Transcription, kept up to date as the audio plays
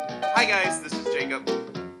Hi guys, this is Jacob.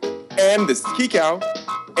 And this is Kikau.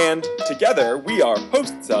 And together we are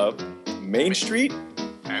hosts of Main Street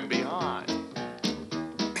And beyond.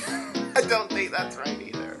 I don't think that's right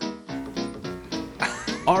either.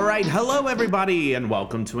 All right, hello everybody, and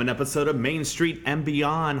welcome to an episode of Main Street and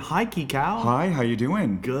Beyond. Hi, Kikau. Hi, how you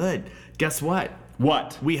doing? Good. Guess what?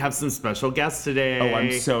 What? We have some special guests today. Oh,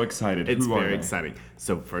 I'm so excited. It's Who are very they? exciting.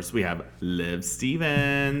 So first we have Liv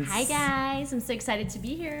Stevens. Hi guys, I'm so excited to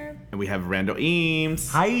be here. And we have Randall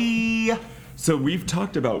Eames. Hi. So we've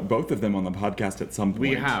talked about both of them on the podcast at some point.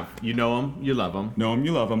 We have. You know them, you love them. Know them,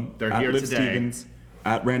 you love them. They're at here Liv today. Stevens,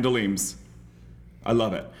 at Randall Eames. I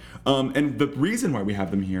love it. And the reason why we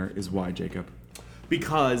have them here is why, Jacob?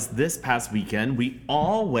 Because this past weekend we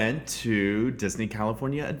all went to Disney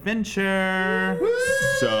California Adventure.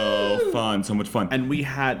 So fun, so much fun. And we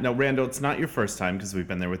had, now Randall, it's not your first time because we've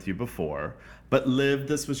been there with you before, but Liv,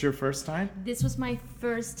 this was your first time? This was my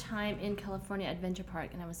first time in California Adventure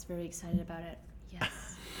Park and I was very excited about it. Yes.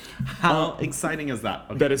 How exciting is that?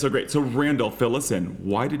 Okay. That is so great. So Randall, fill us in.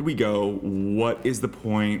 Why did we go? What is the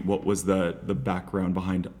point? What was the background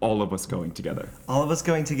behind all of us going together? All of us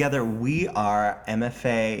going together, we are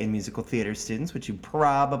MFA in musical theater students, which you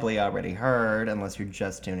probably already heard, unless you're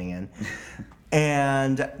just tuning in.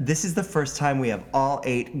 And this is the first time we have all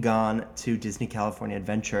 8 gone to Disney California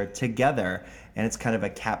Adventure together. And it's kind of a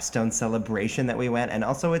capstone celebration that we went. And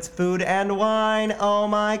also it's food and wine. Oh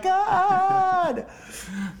my God!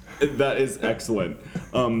 That is excellent.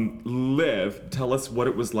 Liv, tell us what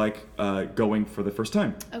it was like going for the first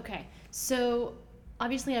time. Okay, so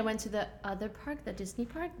obviously I went to the other park, the Disney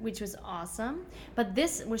park, which was awesome. But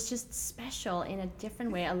this was just special in a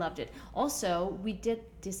different way. I loved it. Also, we did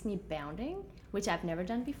Disney Bounding, which I've never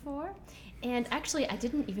done before. And actually, I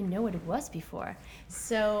didn't even know what it was before.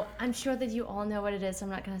 So I'm sure that you all know what it is. So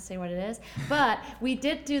I'm not going to say what it is. But we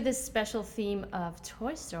did do this special theme of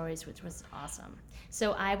Toy Stories, which was awesome.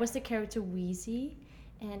 So I was the character Wheezy,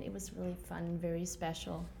 and it was really fun and very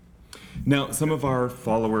special. Now, some of our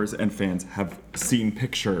followers and fans have seen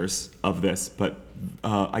pictures of this, but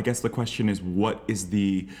I guess the question is, what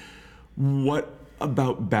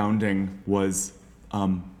about Bounding was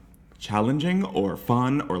challenging or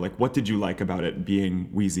fun, or like what did you like about it being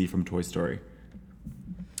Wheezy from Toy Story?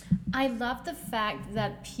 I love the fact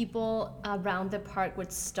that people around the park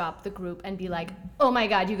would stop the group and be like, oh my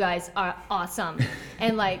God, you guys are awesome.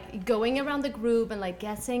 And like going around the group and like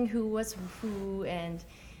guessing who was who, and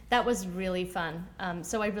that was really fun.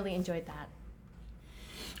 So I really enjoyed that.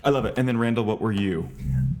 I love it. And then Randall, what were you?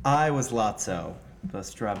 I was Lotso, the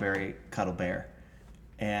strawberry cuddle bear.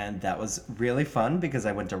 And that was really fun because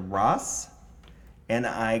I went to Ross and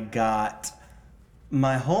I got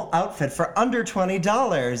my whole outfit for under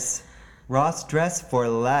 $20. Ross dress for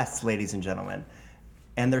less, ladies and gentlemen.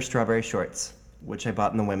 And their strawberry shorts, which I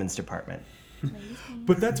bought in the women's department.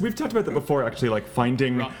 But we've talked about that before, actually, like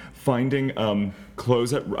finding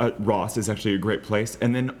clothes at Ross is actually a great place.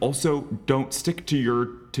 And then also don't stick to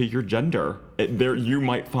your gender. There you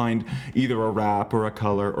might find either a wrap or a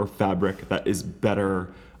color or fabric that is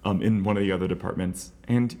better in one of the other departments.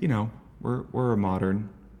 And you know, we're a modern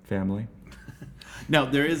family. Now,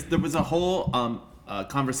 there was a whole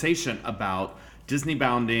conversation about Disney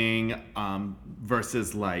Bounding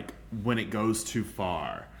versus like when it goes too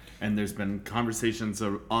far. And there's been conversations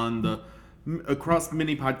across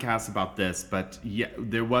many podcasts about this, but yeah,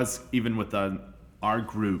 there was even with our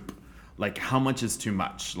group, like how much is too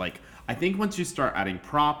much? Like I think once you start adding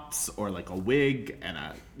props or like a wig and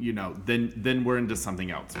then we're into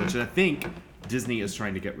something else, which I think Disney is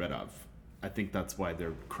trying to get rid of. I think that's why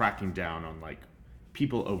they're cracking down on like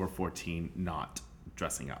people over 14 not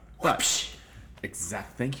dressing up. But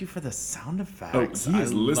Thank you for the sound effects. Oh, he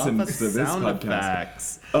has listened love to this sound podcast.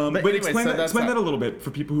 Effects. But anyway, explain so that a little bit for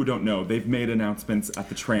people who don't know. They've made announcements at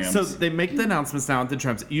the trams. So they make the announcements now at the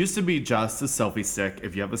trams. It used to be just a selfie stick.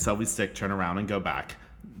 If you have a selfie stick, turn around and go back.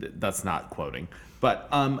 That's not quoting. But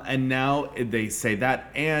and now they say that,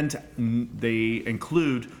 and they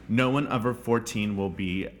include no one over 14 will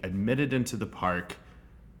be admitted into the park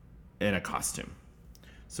in a costume.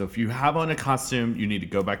 So if you have on a costume, you need to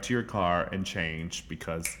go back to your car and change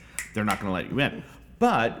because they're not going to let you in.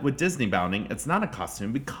 But with Disney Bounding, it's not a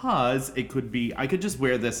costume because it could be, I could just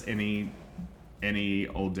wear this any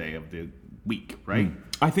old day of the week, right?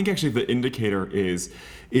 I think actually the indicator is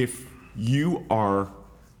if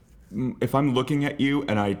I'm looking at you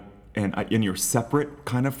and you're separate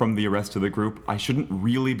kind of from the rest of the group, I shouldn't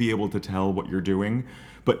really be able to tell what you're doing,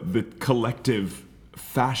 but the collective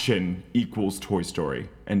fashion equals Toy Story.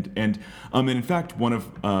 And in fact, one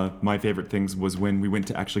of my favorite things was when we went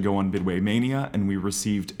to actually go on Midway Mania and we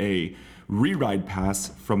received a re-ride pass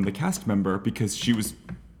from the cast member because she was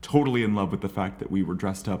totally in love with the fact that we were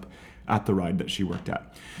dressed up at the ride that she worked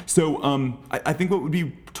at. So I think what would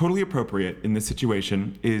be totally appropriate in this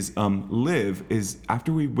situation is Liv is,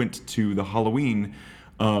 after we went to the Halloween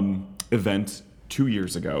event 2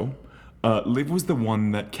 years ago, Liv was the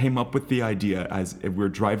one that came up with the idea as we were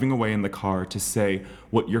driving away in the car to say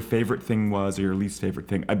what your favorite thing was or your least favorite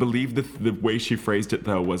thing. I believe the way she phrased it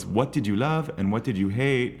though was, what did you love and what did you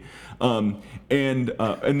hate? And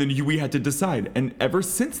then we had to decide. And ever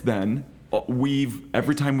since then,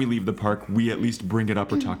 every time we leave the park, we at least bring it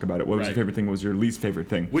up or talk about it. What was your Right. favorite thing? What was your least favorite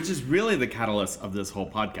thing? Which is really the catalyst of this whole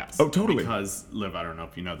podcast. Oh, totally. Because, Liv, I don't know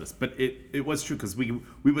if you know this, but it was true because we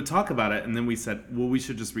would talk about it and then we said, well, we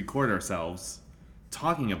should just record ourselves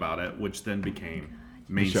talking about it, which then became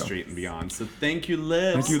Main show. Street and Beyond. So thank you,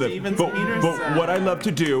 Liv. Thank you, Liv. Stevens But Peterson. what I love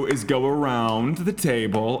to do is go around the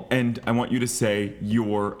table and I want you to say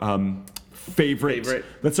your favorite.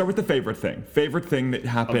 Let's start with the favorite thing. Favorite thing that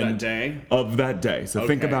happened day? Of that day. So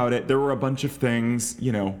think Okay. about it. There were a bunch of things,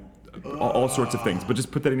 all sorts of things. But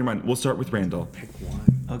just put that in your mind. We'll start with Randall.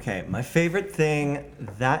 Okay, my favorite thing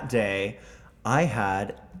that day, I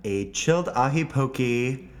had a chilled ahi poke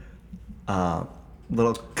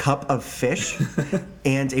little cup of fish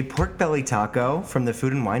and a pork belly taco from the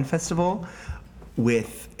Food and Wine Festival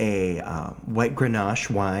with a white Grenache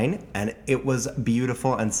wine, and it was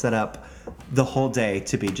beautiful and set up the whole day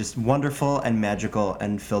to be just wonderful and magical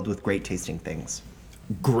and filled with great tasting things.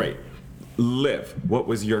 Great. Liv, what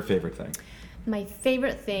was your favorite thing? My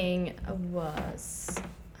favorite thing was.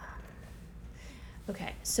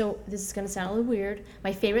 Okay, so this is gonna sound a little weird.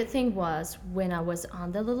 My favorite thing was when I was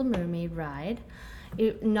on the Little Mermaid ride.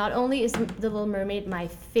 Not only is The Little Mermaid my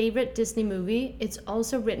favorite Disney movie, it's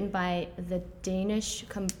also written by the Danish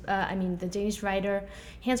writer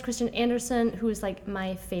Hans Christian Andersen, who is like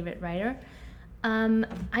my favorite writer.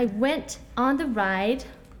 I went on the ride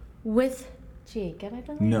with Jacob, I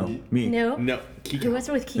believe. No, me. No. Kika. Who was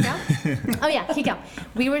it with Kika? Oh yeah, Kika.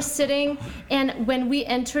 We were sitting, and when we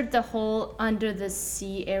entered the whole under the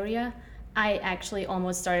sea area, I actually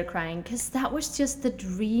almost started crying because that was just the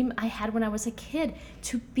dream I had when I was a kid,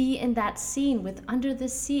 to be in that scene with under the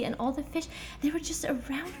sea and all the fish. They were just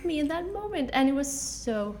around me in that moment, and it was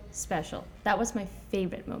so special. That was my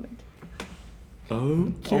favorite moment.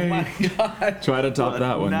 Okay. Oh my God. Try to top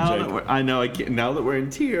that one, Now Jake. that I know. I can't. Now that we're in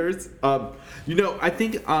tears, I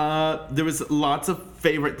think there was lots of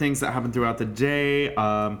favorite things that happened throughout the day.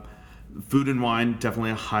 Food and wine,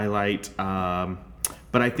 definitely a highlight.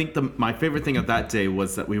 But I think my favorite thing of that day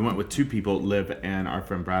was that we went with two people, Liv and our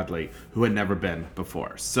friend Bradley, who had never been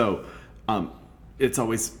before. So it's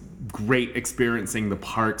always great experiencing the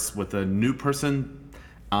parks with a new person.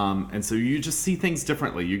 And so you just see things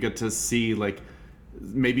differently. You get to see, like,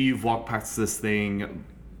 maybe you've walked past this thing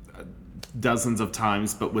dozens of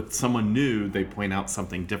times, but with someone new, they point out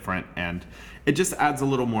something different, and it just adds a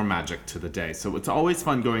little more magic to the day. So it's always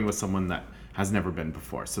fun going with someone that has never been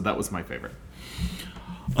before. So that was my favorite.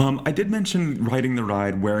 I did mention riding the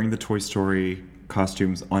ride, wearing the Toy Story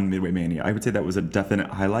costumes on Midway Mania. I would say that was a definite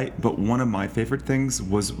highlight, but one of my favorite things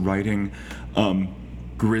was riding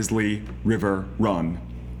Grizzly River Run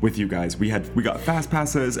with you guys. We got fast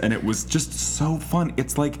passes and it was just so fun.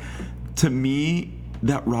 It's like, to me,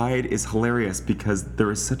 that ride is hilarious because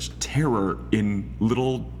there is such terror in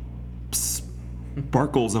little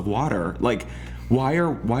sparkles of water. Like, why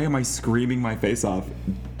am I screaming my face off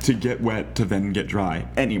to get wet to then get dry?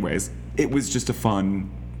 Anyways, it was just a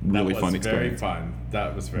fun, really fun experience. Very fun.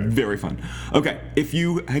 That was Very fun. Okay, if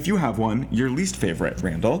you have one, your least favorite,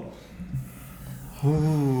 Randall.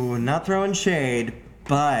 Ooh, not throwing shade,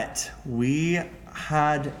 but we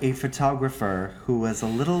had a photographer who was a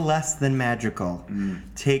little less than magical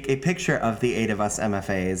take a picture of the 8 of us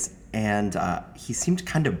MFAs, and he seemed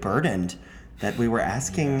kind of burdened that we were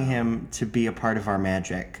asking him to be a part of our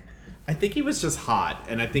magic. I think he was just hot,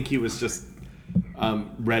 and I think he was just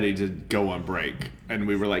ready to go on break. And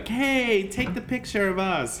we were like, hey, take the picture of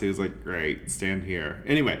us. He was like, great, stand here.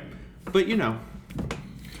 Anyway, but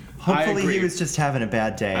Hopefully agree. he was just having a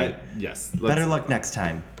bad day. yes. Better luck next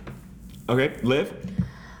time. Okay, Liv?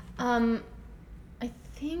 I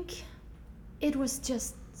think it was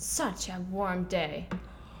just such a warm day.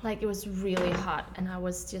 Like, it was really hot, and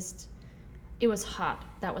it was hot.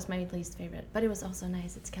 That was my least favorite. But it was also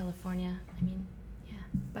nice. It's California. I mean, yeah.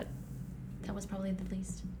 But that was probably the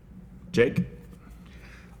least. Jake?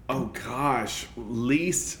 Oh gosh,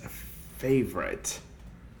 least favorite.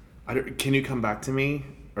 Can you come back to me,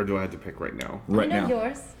 or do I have to pick right now? Right I know now.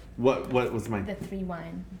 yours. What was my? The 3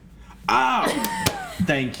 wine. Oh,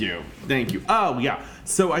 thank you. Oh yeah.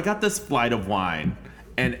 So I got this flight of wine,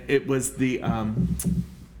 and it was the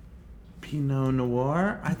Pinot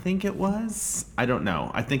Noir. I think it was. I don't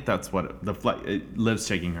know. I think that's what the flight. Liv's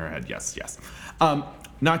shaking her head. Yes.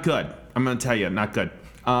 Not good. I'm gonna tell you, not good.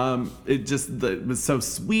 It was so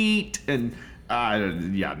sweet and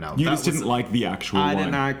no. You just didn't like the actual I wine.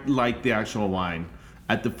 did not like the actual wine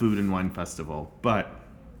at the Food and Wine Festival, but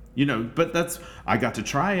that's I got to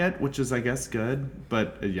try it, which is I guess good.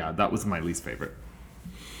 But yeah, that was my least favorite.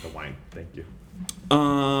 The wine. Thank you.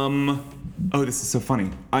 Oh, this is so funny.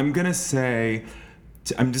 I'm gonna say,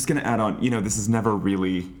 I'm just gonna add on. This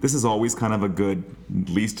is always kind of a good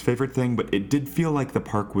least favorite thing, but it did feel like the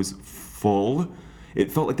park was full. It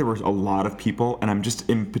felt like there were a lot of people, and I'm just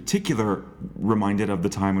in particular reminded of the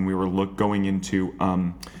time when we were going into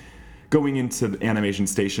the animation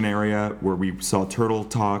station area where we saw Turtle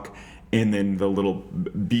Talk, and then the little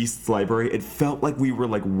Beasts library. It felt like we were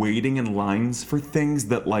like waiting in lines for things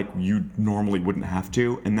that like you normally wouldn't have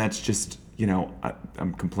to, and that's just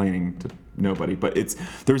I'm complaining to nobody, but it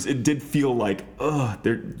did feel like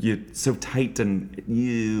you're so tight and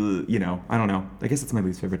I don't know. I guess that's my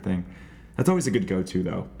least favorite thing. That's always a good go-to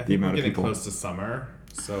though. I the think amount we're of getting people. close to summer,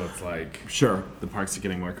 so it's like Sure. the parks are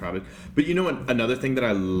getting more crowded. But you know what? Another thing that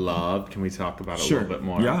I love. Can we talk about it a Sure. little bit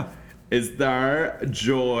more? Yeah. Is there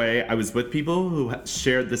joy? I was with people who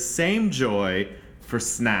shared the same joy for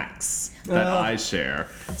snacks that I share.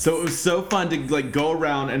 So it was so fun to like go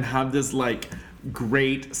around and have this like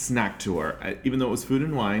great snack tour. Even though it was food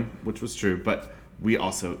and wine, which was true, but we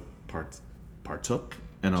also partook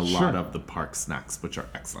in a lot of the park snacks, which are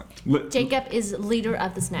excellent. Jacob is leader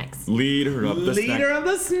of the snacks. Leader of the Leader of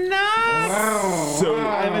the snacks. So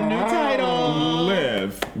I have a new title.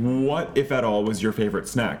 Liv, what, if at all, was your favorite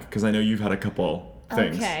snack? Because I know you've had a couple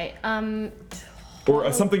things. Okay.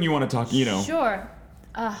 Or something you want to talk. Sure.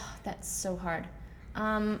 That's so hard.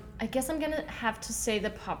 I guess I'm gonna have to say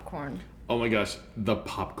the popcorn. Oh my gosh, the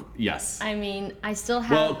popcorn. Yes. I mean, I still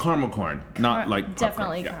have. Well, caramel corn, not like popcorn.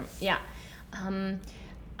 definitely caramel. Yeah.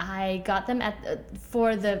 I got them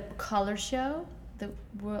for the color show, the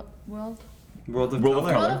World World of World of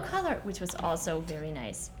Color. World of Color, which was also very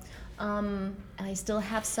nice. And I still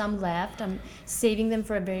have some left. I'm saving them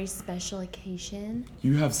for a very special occasion.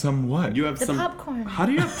 You have some what? You have The some popcorn. How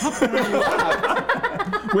do you have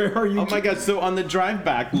popcorn? Where are you? Oh my god! So on the drive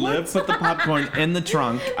back, Liv put the popcorn in the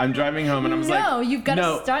trunk. I'm driving home and I was like, No, you've got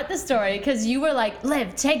no. to start the story because you were like,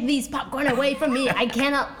 Liv, take these popcorn away from me. I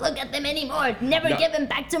cannot look at them anymore. Never No. give them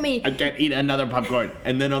back to me. I can't eat another popcorn.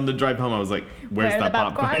 And then on the drive home, I was like, where's Where that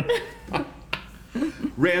popcorn?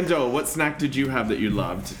 Rando, what snack did you have that you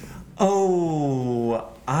loved? Oh,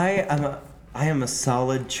 I am a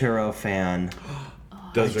solid churro fan.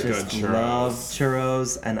 Those I are good just love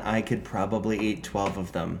churros, and I could probably eat 12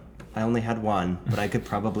 of them. I only had one, but I could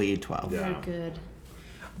probably eat 12. They're good.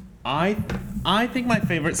 I think my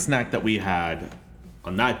favorite snack that we had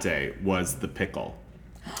on that day was the pickle.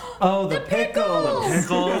 Oh, the pickles!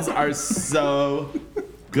 Pickles are so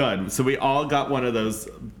good. So we all got one of those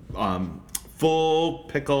full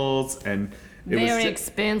pickles, and it was Very just,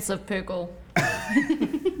 expensive pickle.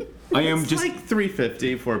 I am it's just like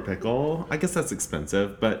 $3.50 for a pickle. I guess that's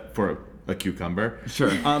expensive, but for a cucumber.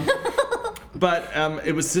 sure. But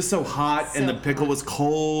it was just so hot, and So the pickle hot. was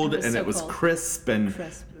cold, It was and so it was cold. crisp and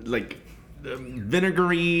Crisp. like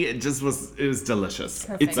vinegary. It was delicious.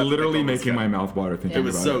 Perfect. It's literally pickle was making good. my mouth water thinking It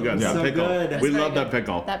was about so it. good. Yeah. So pickle. good. We Very love that good.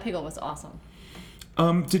 pickle. That pickle was awesome.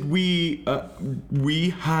 Did we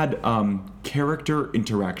had character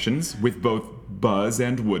interactions with both Buzz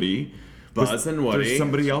and Woody. Buzz and Woody. There's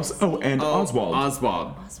somebody else. Oh, and Oswald.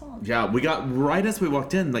 Oswald. Yeah, we got right as we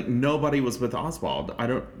walked in. Like nobody was with Oswald.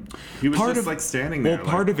 He was just like standing there. Well,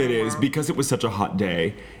 part like, of it is because it was such a hot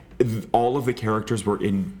day. All of the characters were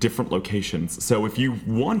in different locations. So if you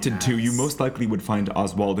wanted to, you most likely would find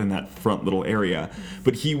Oswald in that front little area.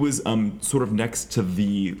 But he was sort of next to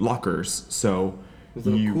the lockers. So It was a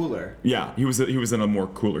little cooler. Yeah, he was in a more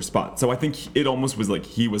cooler spot. So I think it almost was like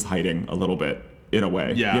he was hiding a little bit in a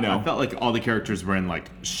way. Yeah, you know? I felt like all the characters were in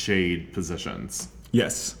like shade positions.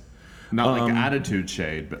 Yes. Not like attitude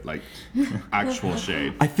shade, but like actual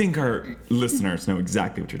shade. I think our listeners know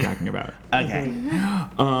exactly what you're talking about. Okay.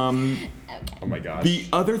 Oh my gosh. The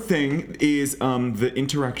other thing is the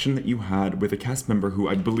interaction that you had with a cast member who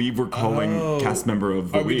I believe we're calling cast member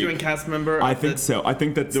of the Are we week. doing cast member? I of think the- so. I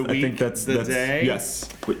think that's the week, that's the day? Yes.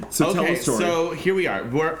 So tell Okay, the story. so here we are.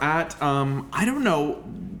 We're at I don't know.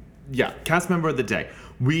 Yeah, cast member of the day.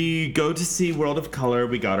 we go to see World of Color.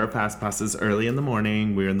 We got our fast passes early in the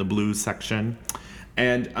morning. We were in the blue section.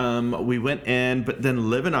 And we went in, but then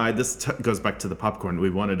Liv and I, this goes back to the popcorn. We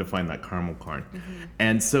wanted to find that caramel corn.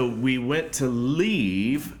 And so we went to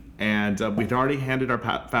leave, and we'd already handed our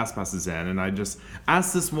fast passes in. And I just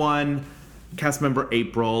asked this one cast member,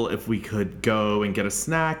 April, if we could go and get a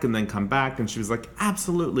snack and then come back. And she was like,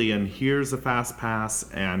 absolutely. And here's a fast pass.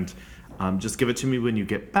 And just give it to me when you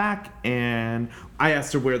get back. And I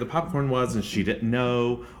asked her where the popcorn was, and she didn't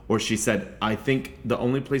know. Or she said, I think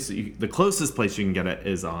the closest place you can get it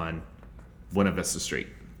is on Buena Vista Street.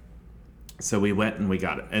 So we went and we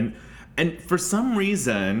got it. And for some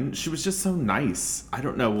reason, she was just so nice. I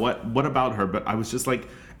don't know what about her, but I was just like,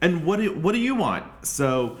 and what do you want?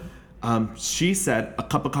 So she said a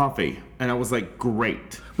cup of coffee, and I was like,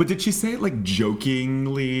 great. But did she say it like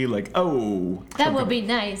jokingly, like, oh? That would be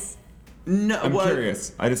nice. No, I'm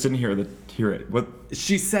curious. I just didn't hear it. What?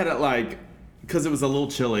 She said it like, because it was a little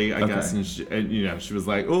chilly, I guess, and she was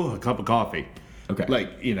like, oh, a cup of coffee. Okay.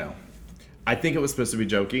 Like, I think it was supposed to be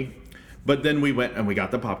jokey. But then we went and we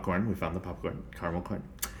got the popcorn. We found the popcorn, caramel corn.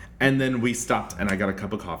 And then we stopped and I got a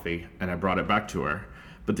cup of coffee and I brought it back to her.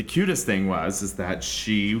 But the cutest thing is that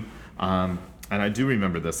she, and I do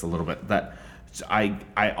remember this a little bit, that I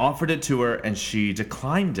offered it to her and she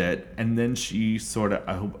declined it. And then she sort of,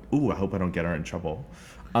 I hope I don't get her in trouble.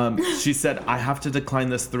 She said, I have to decline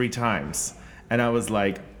this 3 times. And I was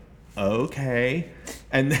like, okay.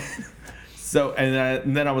 And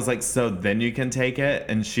then I was like, so then you can take it?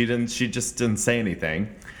 And she just didn't say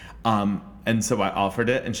anything. And so I offered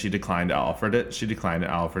it and she declined. I offered it, she declined.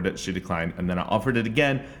 I offered it, she declined. And then I offered it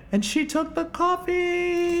again and she took the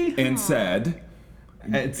coffee. And said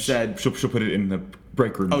she'll put it in the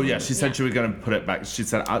break room. Oh yeah, she said she was gonna put it back. She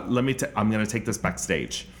said, I'm gonna take this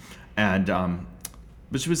backstage. And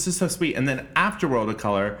but she was just so sweet. And then after World of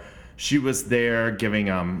Color, she was there giving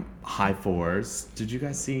high fours. Did you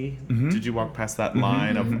guys see? Mm-hmm. Did you walk past that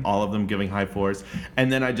line of all of them giving high fours?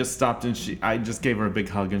 And then I just stopped and I just gave her a big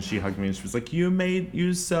hug and she hugged me and she was like,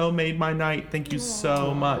 you so made my night. Thank you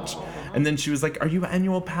so much. And then she was like, are you an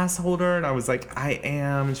annual pass holder? And I was like, I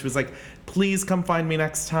am. And she was like, please come find me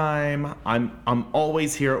next time. I'm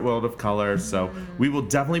always here at World of Color. So we will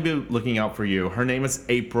definitely be looking out for you. Her name is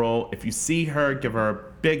April. If you see her, give her a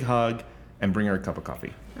big hug and bring her a cup of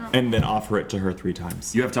coffee. And then offer it to her 3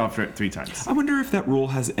 times. You have to offer it 3 times. I wonder if that rule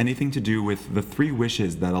has anything to do with the 3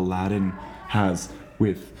 wishes that Aladdin has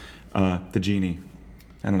with the genie.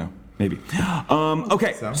 I don't know. Maybe.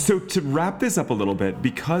 Okay, so to wrap this up a little bit,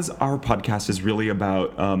 because our podcast is really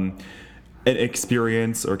about an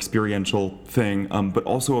experience or experiential thing, but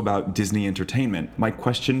also about Disney entertainment, my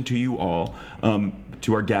question to you all,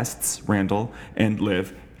 to our guests, Randall and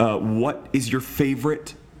Liv, what is your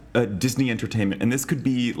favorite Disney entertainment? And this could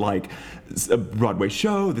be like a Broadway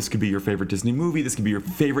show, this could be your favorite Disney movie, this could be your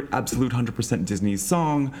favorite absolute 100% Disney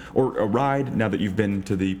song or a ride, now that you've been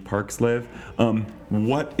to the parks, Liv.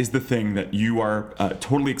 What is the thing that you are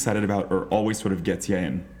totally excited about or always sort of gets you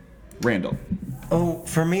in? Randall. Oh,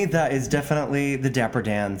 for me, that is definitely the Dapper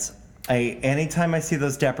Dans. Anytime I see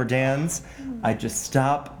those Dapper Dans, I just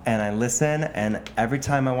stop and I listen, and every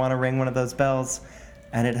time I want to ring one of those bells,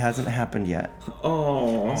 and it hasn't happened yet.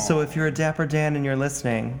 Oh. So if you're a Dapper Dan and you're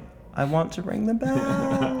listening, I want to ring the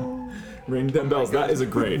bell. Ring them bells. That is a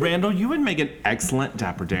great. Randall, you would make an excellent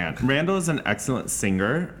Dapper Dan. Randall is an excellent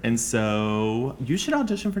singer, and so you should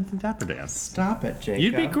audition for the Dapper Dance. Stop it, Jacob.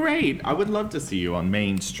 You'd be great. I would love to see you on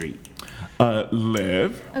Main Street.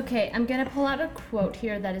 Liv. Okay, I'm gonna pull out a quote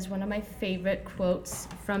here that is one of my favorite quotes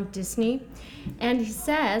from Disney. And he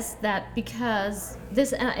says that because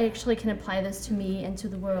this, and I actually can apply this to me and to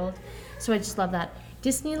the world, so I just love that.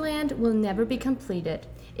 Disneyland will never be completed.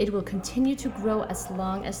 It will continue to grow as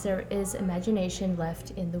long as there is imagination left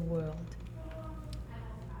in the world.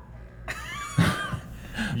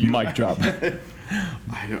 Mic drop.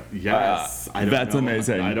 That's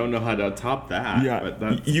amazing. I don't know how to top that. Yeah.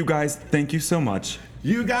 But You guys, thank you so much.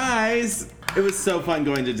 you guys, it was so fun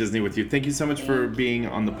going to Disney with you. Thank you so much for being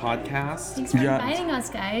on the podcast. Thanks for Yeah. inviting us,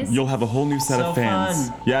 guys. You'll have a whole new set So of fans.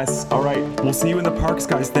 fun. Yes. All right. We'll see you in the parks,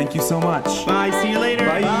 guys. Thank you so much. Bye. See you later.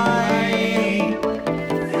 Bye.